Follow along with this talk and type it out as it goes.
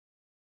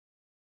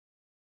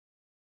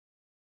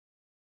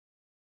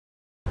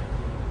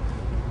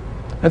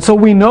And so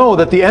we know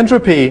that the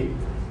entropy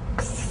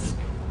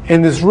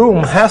in this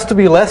room has to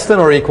be less than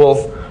or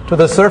equal to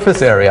the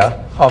surface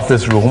area of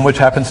this room, which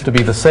happens to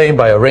be the same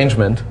by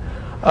arrangement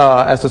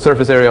as the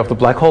surface area of the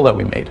black hole that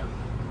we made.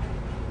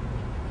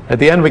 At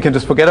the end, we can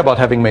just forget about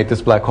having made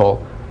this black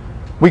hole.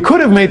 We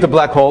could have made the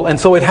black hole, and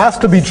so it has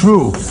to be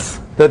true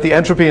that the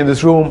entropy in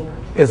this room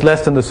is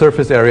less than the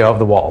surface area of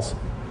the walls.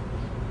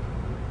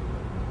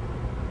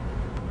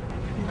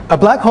 A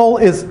black hole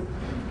is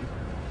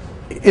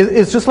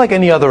just like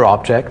any other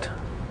object.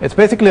 It's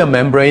basically a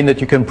membrane that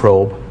you can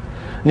probe.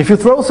 And if you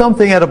throw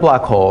something at a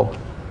black hole,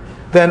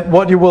 then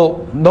what you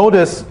will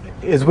notice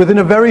is within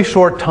a very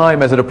short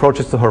time as it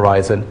approaches the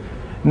horizon,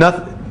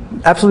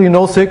 absolutely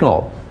no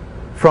signal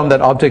from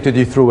that object that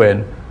you threw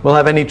in will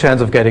have any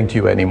chance of getting to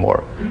you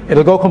anymore.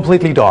 It'll go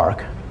completely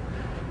dark.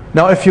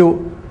 Now if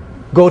you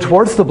go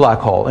towards the black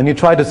hole and you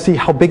try to see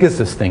how big is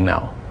this thing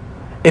now,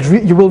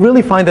 you will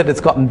really find that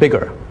it's gotten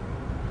bigger.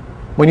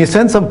 When you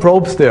send some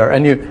probes there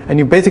and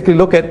you basically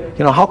look at,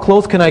 how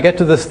close can I get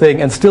to this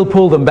thing and still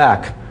pull them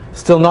back,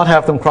 still not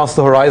have them cross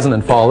the horizon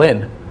and fall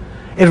in,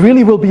 it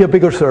really will be a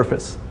bigger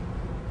surface.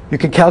 You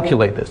can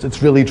calculate this.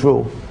 It's really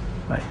true.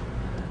 Right?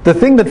 The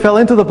thing that fell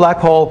into the black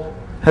hole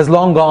has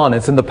long gone.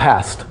 It's in the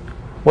past.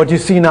 What you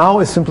see now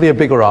is simply a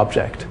bigger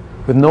object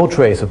with no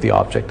trace of the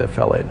object that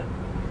fell in.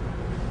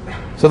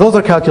 So those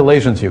are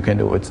calculations you can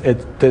do.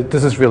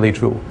 This is really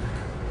true.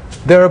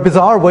 There are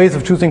bizarre ways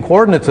of choosing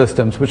coordinate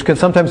systems which can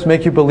sometimes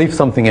make you believe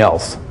something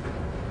else.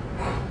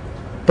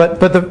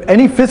 But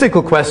any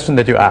physical question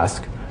that you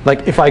ask,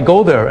 like if I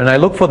go there and I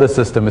look for the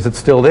system, is it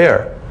still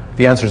there?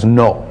 The answer is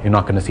no. You're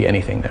not going to see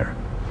anything there.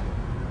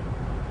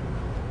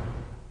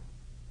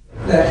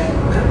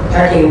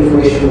 Packing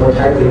information more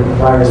tightly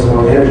requires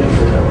more energy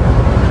for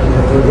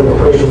the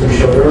equations you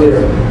showed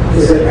earlier.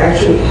 Is it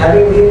actually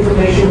having the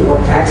information or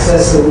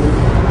accessing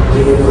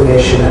the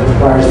information that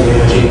requires the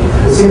energy?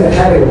 It seems that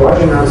having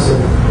large amounts of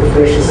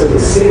information simply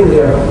sitting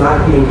there but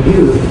not being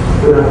used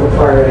would not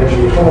require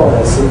energy at all.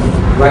 That's the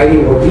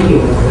writing or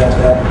reading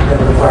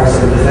that requires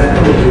energy. That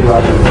would be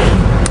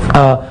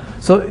large.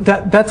 So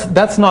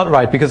that's not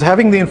right, because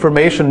having the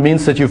information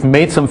means that you've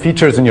made some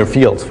features in your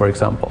fields, for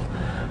example,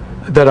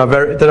 that are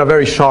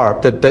very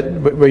sharp,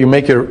 where you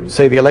make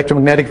say the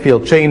electromagnetic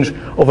field change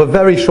over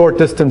very short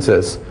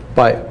distances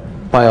by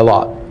a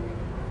lot.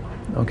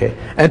 Okay,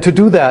 and to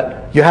do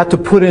that, you had to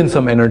put in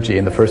some energy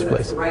in the first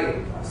place. The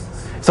writing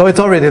process. So it's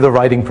already the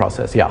writing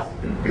process, yeah.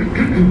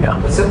 Yeah.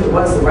 But simply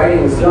once the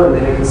writing is done,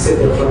 then it can sit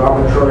there for an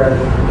arbitrary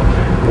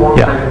long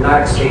time and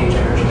not exchange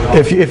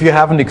energy. If you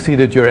haven't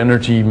exceeded your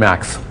energy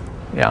max,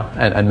 yeah,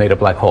 and made a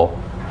black hole.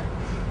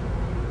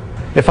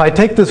 If I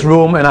take this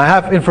room and I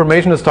have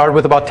information to start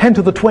with about 10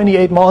 to the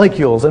 28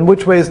 molecules, and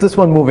which way is this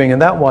one moving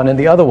and that one and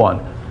the other one,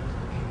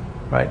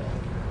 right?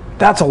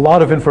 That's a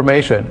lot of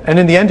information. And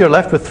in the end, you're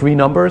left with 3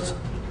 numbers.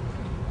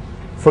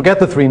 Forget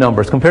the 3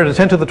 numbers. Compared to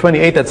 10 to the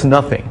 28, that's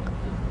nothing,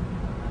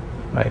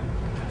 right?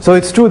 So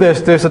it's true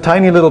there's a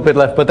tiny little bit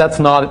left, but that's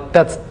not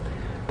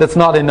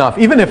enough.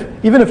 Even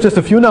if just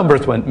a few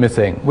numbers went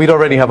missing, we'd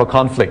already have a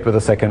conflict with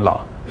the second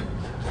law.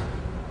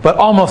 But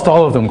almost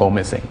all of them go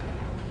missing.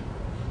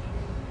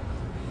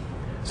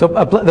 So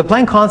the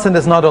Planck constant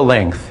is not a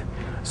length.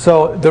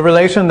 So the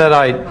relation that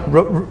I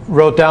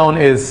wrote down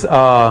is,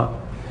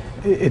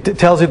 it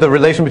tells you the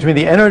relation between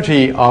the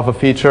energy of a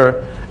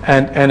feature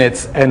and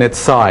its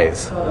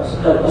size.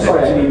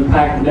 Sorry, I mean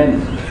Planck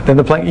length. Then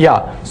the Planck,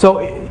 yeah.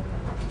 So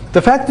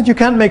the fact that you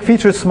can't make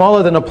features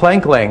smaller than a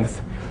Planck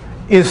length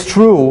is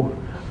true,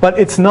 but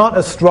it's not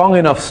a strong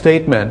enough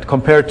statement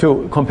compared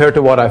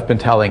to what I've been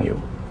telling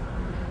you.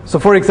 So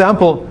for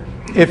example,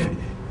 if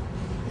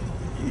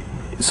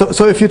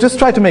you just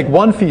try to make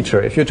one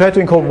feature, if you try to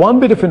encode one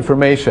bit of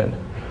information,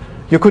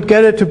 you could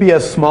get it to be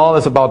as small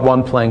as about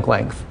 1 Planck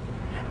length.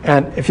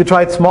 And if you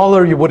tried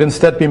smaller, you would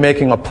instead be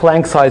making a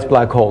Planck-sized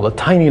black hole, a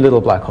tiny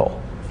little black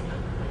hole.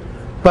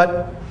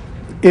 But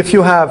if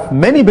you have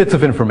many bits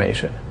of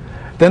information,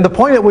 then the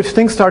point at which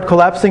things start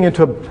collapsing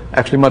into a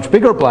actually much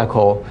bigger black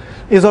hole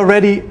is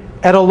already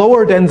at a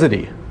lower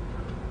density.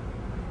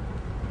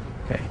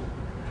 Okay.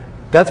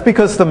 That's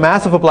because the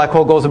mass of a black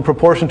hole goes in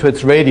proportion to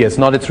its radius,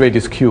 not its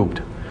radius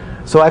cubed.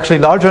 So actually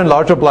larger and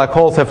larger black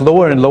holes have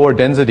lower and lower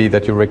density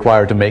that you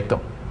require to make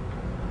them.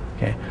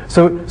 Okay.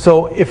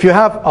 So if you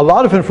have a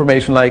lot of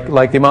information,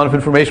 like the amount of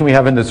information we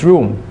have in this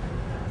room,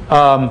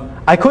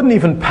 I couldn't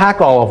even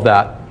pack all of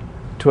that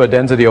to a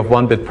density of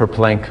 1 bit per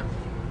Planck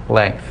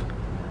length.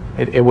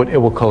 It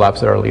will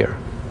collapse earlier.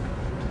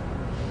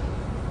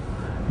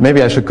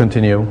 Maybe I should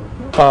continue.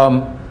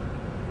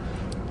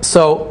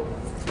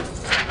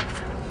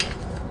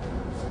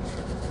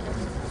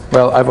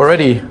 Well, I've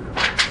already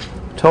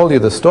told you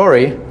the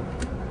story.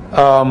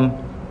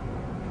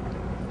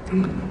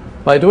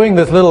 By doing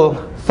this little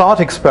thought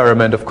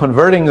experiment of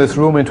converting this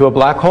room into a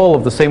black hole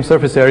of the same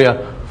surface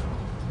area,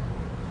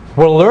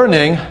 we're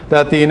learning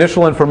that the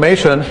initial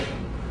information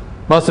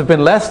must have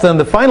been less than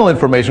the final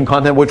information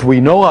content, which we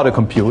know how to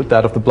compute,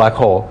 that of the black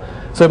hole.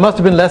 So it must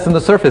have been less than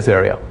the surface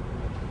area.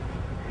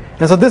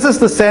 And so this is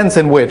the sense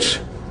in which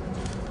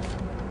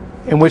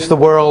in which the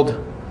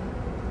world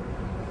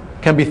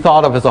can be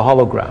thought of as a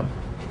hologram.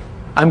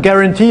 I'm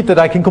guaranteed that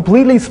I can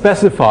completely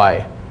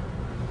specify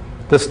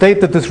the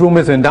state that this room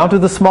is in, down to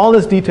the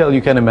smallest detail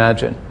you can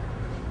imagine,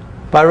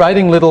 by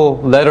writing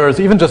little letters,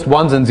 even just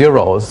ones and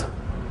zeros,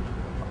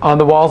 on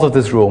the walls of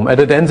this room at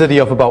a density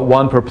of about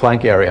 1 per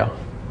Planck area.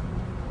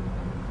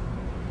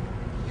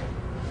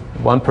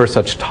 1 per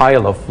such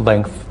tile of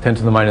length, 10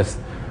 to the minus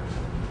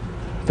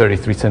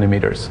 33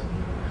 centimeters.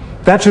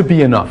 That should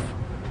be enough.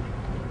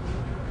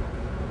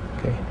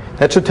 Okay.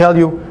 That should tell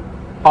you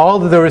all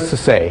that there is to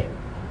say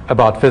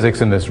about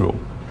physics in this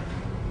room.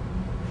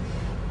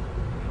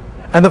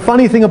 And the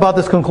funny thing about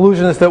this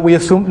conclusion is that we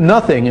assume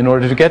nothing in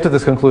order to get to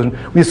this conclusion.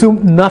 We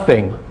assume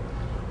nothing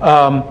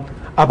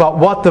about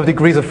what the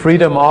degrees of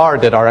freedom are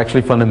that are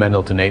actually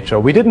fundamental to nature.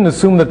 We didn't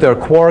assume that there are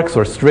quarks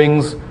or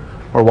strings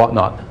or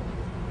whatnot.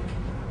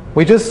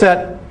 We just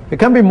said there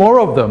can be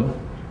more of them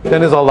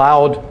than is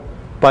allowed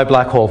by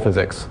black hole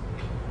physics.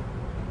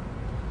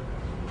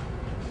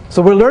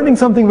 So we're learning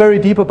something very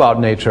deep about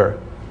nature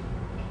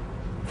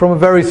from a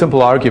very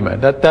simple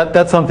argument.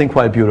 That's something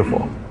quite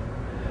beautiful.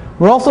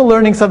 We're also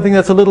learning something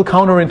that's a little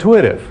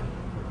counterintuitive.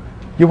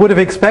 You would have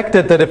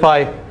expected that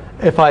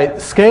if I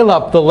scale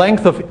up the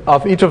length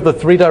of each of the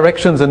 3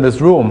 directions in this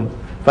room,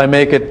 if I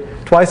make it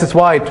twice as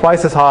wide,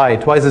 twice as high,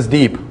 twice as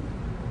deep,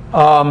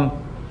 that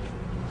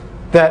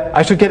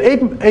I should get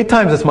 8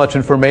 times as much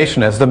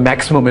information as the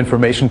maximum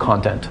information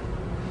content.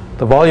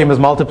 The volume is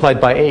multiplied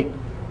by 8.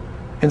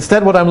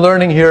 Instead, what I'm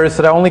learning here is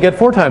that I only get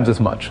 4 times as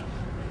much.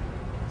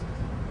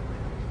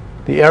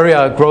 The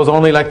area grows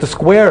only like the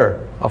square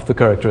of the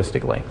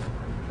characteristic length.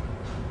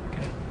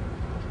 Okay.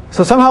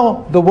 So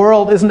somehow the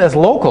world isn't as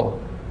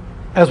local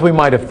as we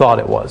might have thought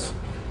it was.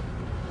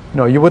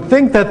 No, you would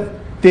think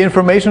that the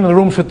information in the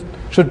room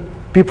should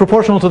be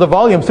proportional to the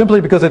volume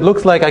simply because it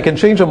looks like I can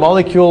change a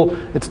molecule,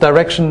 its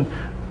direction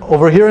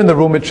over here in the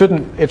room. It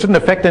shouldn't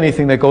affect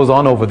anything that goes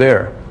on over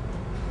there.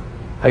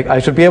 I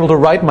should be able to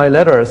write my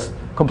letters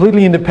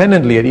completely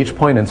independently at each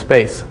point in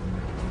space.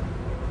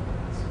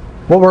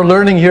 What we're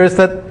learning here is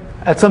that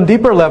at some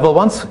deeper level,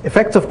 once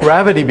effects of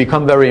gravity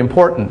become very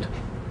important,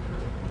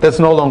 that's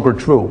no longer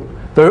true.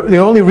 The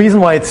only reason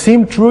why it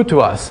seemed true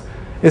to us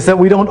is that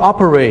we don't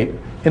operate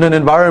in an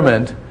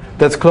environment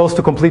that's close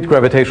to complete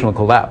gravitational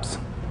collapse.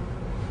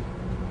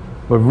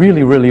 We're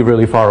really, really,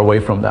 really far away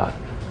from that.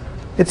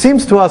 It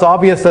seems to us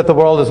obvious that the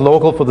world is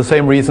local for the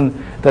same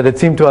reason that it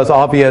seemed to us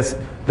obvious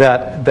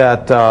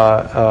that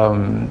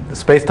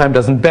space-time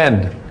doesn't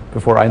bend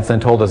before Einstein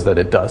told us that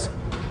it does.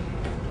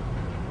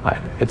 Right.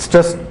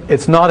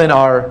 It's not in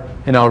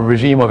our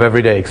regime of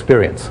everyday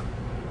experience.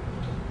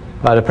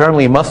 But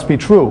apparently it must be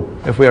true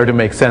if we are to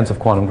make sense of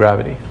quantum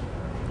gravity.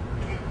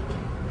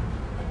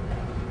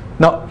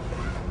 Now,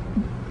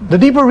 the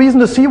deeper reason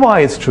to see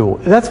why it's true,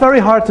 that's very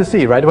hard to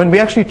see, right? When we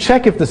actually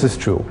check if this is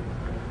true,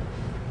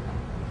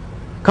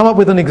 come up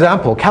with an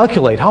example,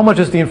 calculate how much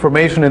is the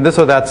information in this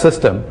or that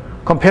system,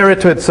 compare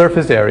it to its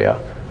surface area.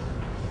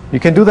 You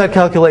can do that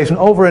calculation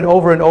over and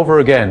over and over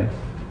again.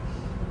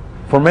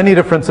 For many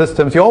different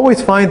systems, you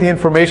always find the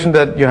information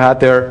that you had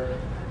there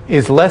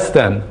is less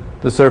than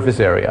the surface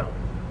area,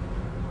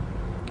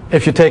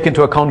 if you take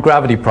into account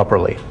gravity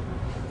properly.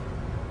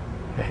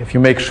 If you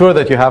make sure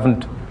that you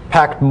haven't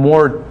packed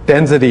more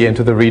density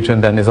into the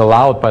region than is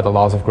allowed by the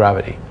laws of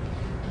gravity,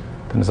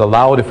 than is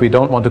allowed if we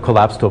don't want to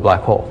collapse to a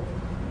black hole.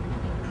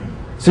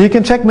 So you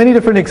can check many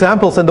different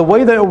examples, and the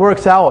way that it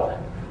works out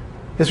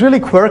is really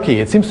quirky.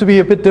 It seems to be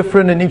a bit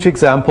different in each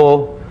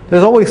example.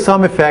 There's always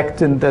some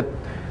effect in that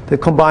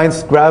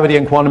combines gravity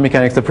and quantum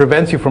mechanics that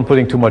prevents you from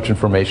putting too much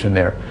information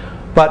there.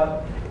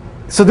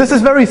 So this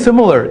is very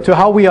similar to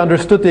how we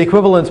understood the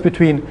equivalence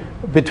between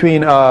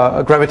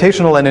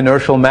gravitational and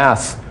inertial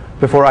mass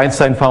before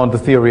Einstein found the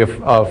theory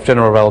of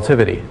general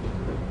relativity.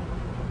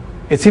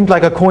 It seemed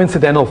like a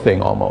coincidental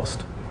thing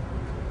almost.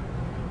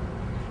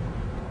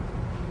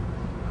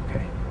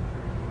 Okay.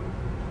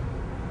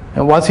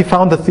 And once he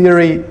found the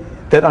theory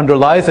that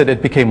underlies it,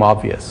 it became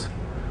obvious.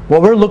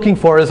 What we're looking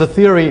for is a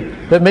theory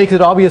that makes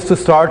it obvious to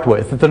start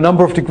with, that the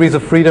number of degrees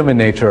of freedom in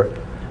nature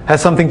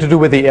has something to do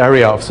with the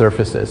area of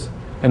surfaces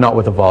and not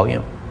with the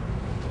volume.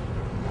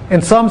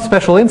 In some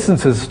special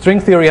instances, string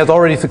theory has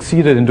already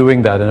succeeded in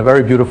doing that in a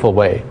very beautiful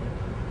way.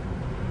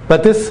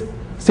 But this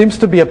seems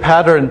to be a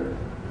pattern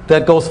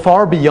that goes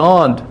far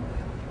beyond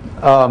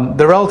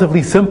the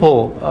relatively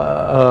simple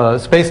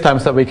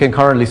spacetimes that we can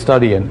currently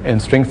study in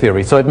string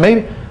theory. So it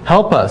may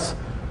help us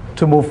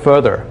to move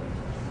further.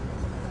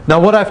 Now,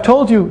 what I've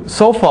told you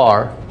so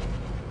far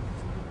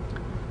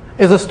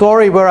is a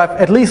story where I've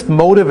at least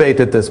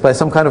motivated this by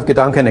some kind of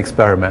Gedanken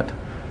experiment,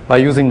 by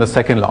using the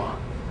second law.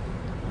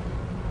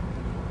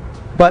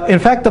 But in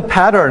fact, the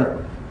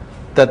pattern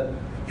that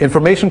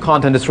information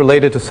content is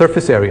related to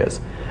surface areas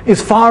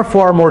is far,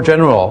 far more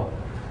general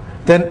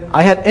than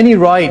I had any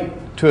right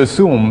to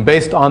assume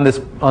based on this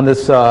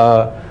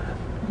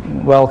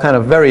well, kind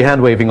of very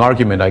hand-waving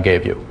argument I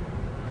gave you.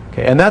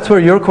 Okay, and that's where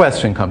your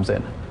question comes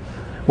in.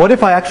 What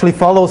if I actually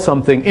follow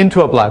something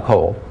into a black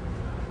hole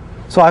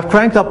So I've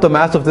cranked up the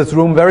mass of this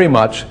room very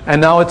much,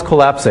 and now it's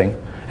collapsing.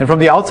 And from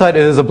the outside,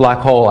 it is a black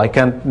hole.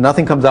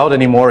 Nothing comes out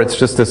anymore. It's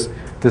just this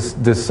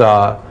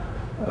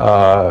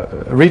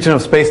region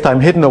of space-time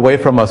hidden away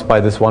from us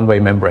by this one-way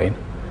membrane.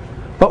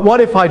 But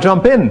what if I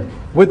jump in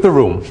with the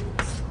room?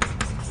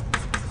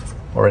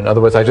 Or in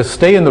other words, I just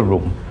stay in the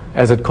room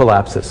as it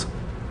collapses.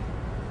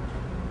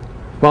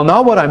 Well,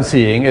 now what I'm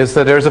seeing is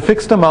that there's a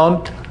fixed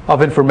amount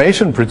of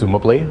information,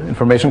 presumably.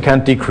 Information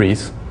can't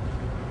decrease,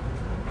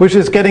 which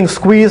is getting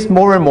squeezed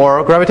more and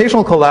more.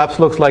 Gravitational collapse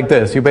looks like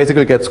this. You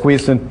basically get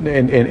squeezed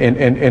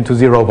into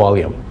zero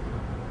volume.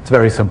 It's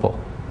very simple.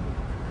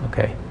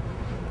 Okay.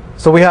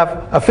 So we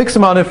have a fixed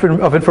amount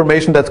of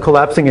information that's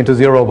collapsing into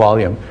zero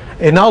volume.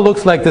 It now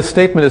looks like this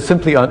statement is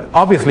simply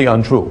obviously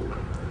untrue.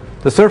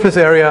 The surface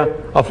area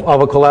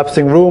of a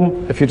collapsing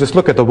room, if you just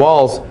look at the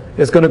walls,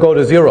 is going to go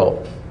to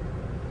zero.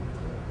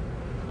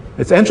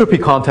 Its entropy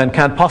content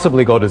can't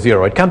possibly go to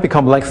zero. It can't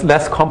become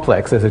less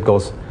complex as it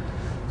goes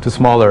to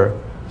smaller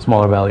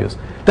values.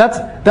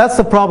 That's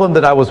the problem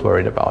that I was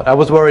worried about. I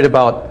was worried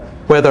about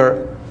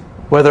whether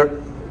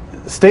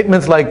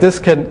statements like this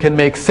can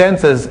make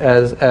sense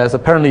as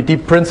apparently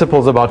deep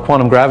principles about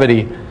quantum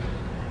gravity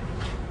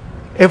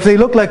if they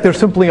look like they're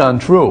simply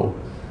untrue,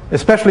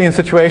 especially in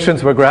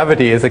situations where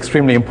gravity is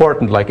extremely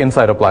important, like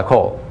inside a black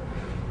hole.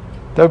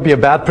 That would be a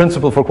bad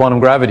principle for quantum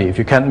gravity if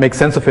you can't make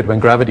sense of it when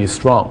gravity is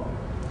strong.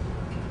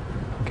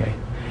 Okay.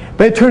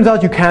 But it turns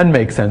out you can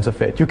make sense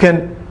of it. You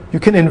can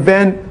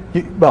invent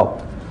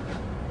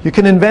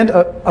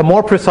a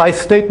more precise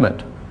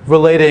statement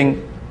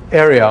relating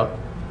area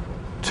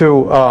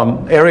to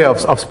area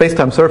of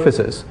space-time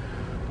surfaces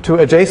to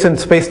adjacent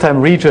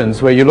space-time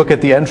regions where you look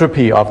at the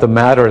entropy of the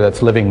matter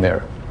that's living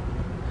there.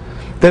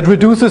 That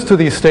reduces to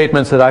these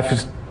statements that I've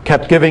just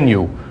kept giving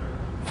you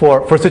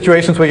for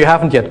situations where you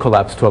haven't yet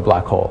collapsed to a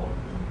black hole.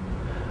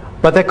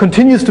 But that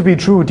continues to be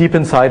true deep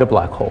inside a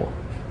black hole.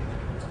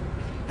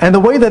 And the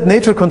way that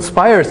nature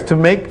conspires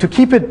to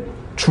keep it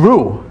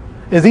true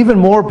is even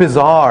more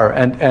bizarre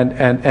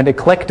and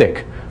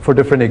eclectic for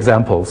different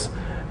examples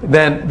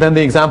than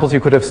the examples you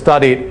could have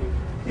studied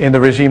in the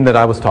regime that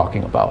I was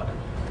talking about.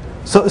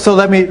 So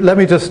let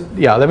me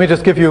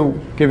just give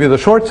you the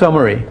short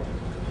summary.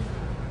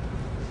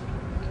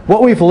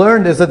 What we've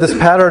learned is that this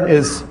pattern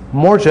is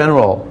more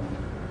general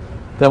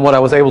than what I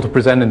was able to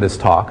present in this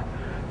talk.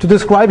 To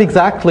describe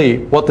exactly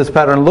what this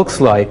pattern looks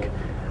like,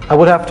 I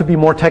would have to be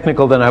more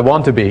technical than I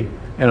want to be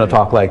in a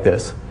talk like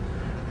this.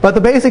 But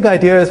the basic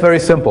idea is very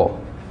simple.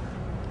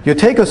 You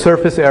take a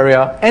surface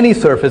area, any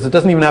surface, it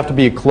doesn't even have to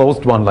be a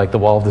closed one like the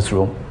wall of this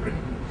room,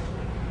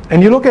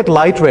 and you look at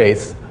light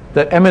rays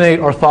that emanate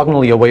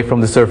orthogonally away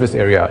from the surface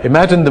area.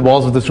 Imagine the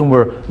walls of this room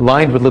were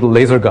lined with little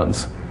laser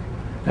guns,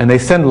 and they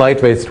send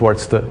light rays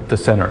towards the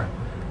center.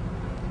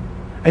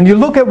 And you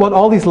look at what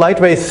all these light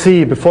rays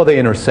see before they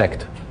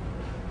intersect.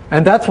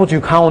 And that's what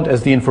you count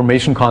as the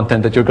information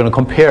content that you're going to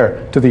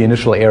compare to the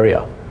initial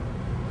area.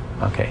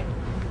 Okay.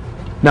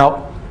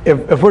 Now,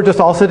 if we're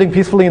just all sitting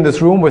peacefully in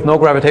this room with no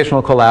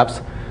gravitational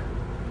collapse,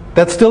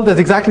 that's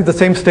exactly the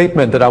same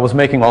statement that I was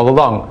making all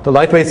along. The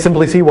light rays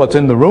simply see what's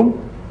in the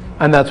room,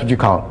 and that's what you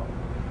count.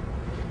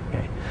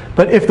 Okay.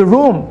 But if the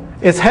room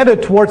is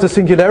headed towards a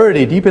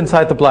singularity deep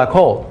inside the black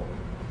hole,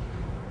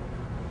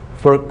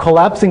 for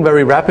collapsing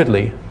very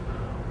rapidly,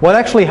 what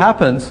actually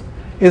happens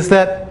is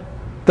that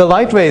the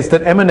light rays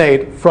that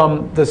emanate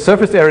from the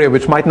surface area,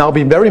 which might now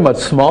be very much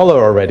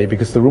smaller already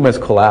because the room has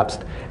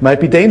collapsed,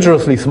 might be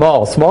dangerously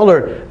small,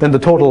 smaller than the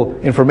total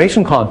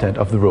information content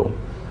of the room.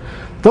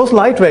 Those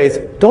light rays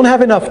don't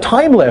have enough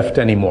time left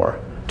anymore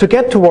to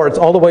get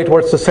all the way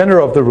towards the center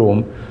of the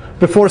room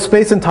before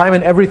space and time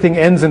and everything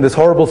ends in this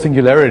horrible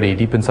singularity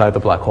deep inside the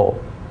black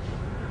hole.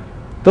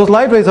 Those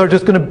light rays are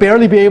just going to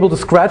barely be able to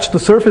scratch the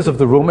surface of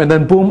the room, and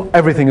then boom,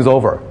 everything is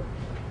over.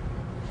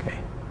 Okay.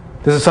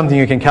 This is something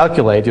you can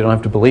calculate. You don't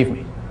have to believe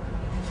me.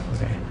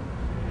 Okay.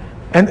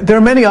 And there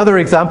are many other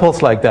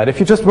examples like that.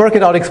 If you just work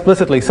it out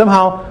explicitly,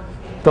 somehow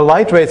the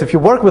light rays, if you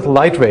work with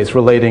light rays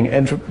relating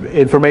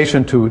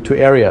information to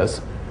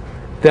areas,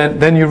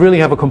 then you really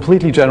have a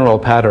completely general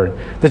pattern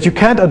that you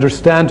can't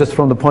understand just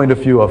from the point of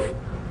view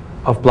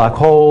of black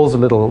holes,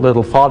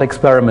 little thought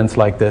experiments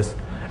like this.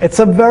 It's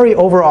a very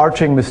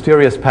overarching,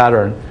 mysterious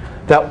pattern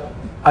that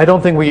I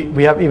don't think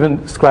we have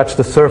even scratched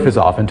the surface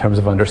off in terms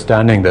of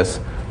understanding this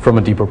from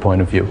a deeper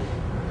point of view.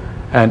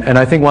 And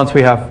I think once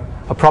we have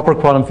a proper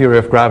quantum theory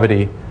of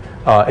gravity,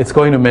 it's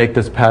going to make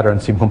this pattern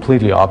seem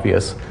completely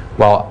obvious,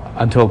 while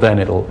until then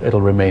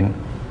it'll remain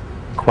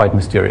quite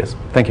mysterious.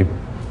 Thank you.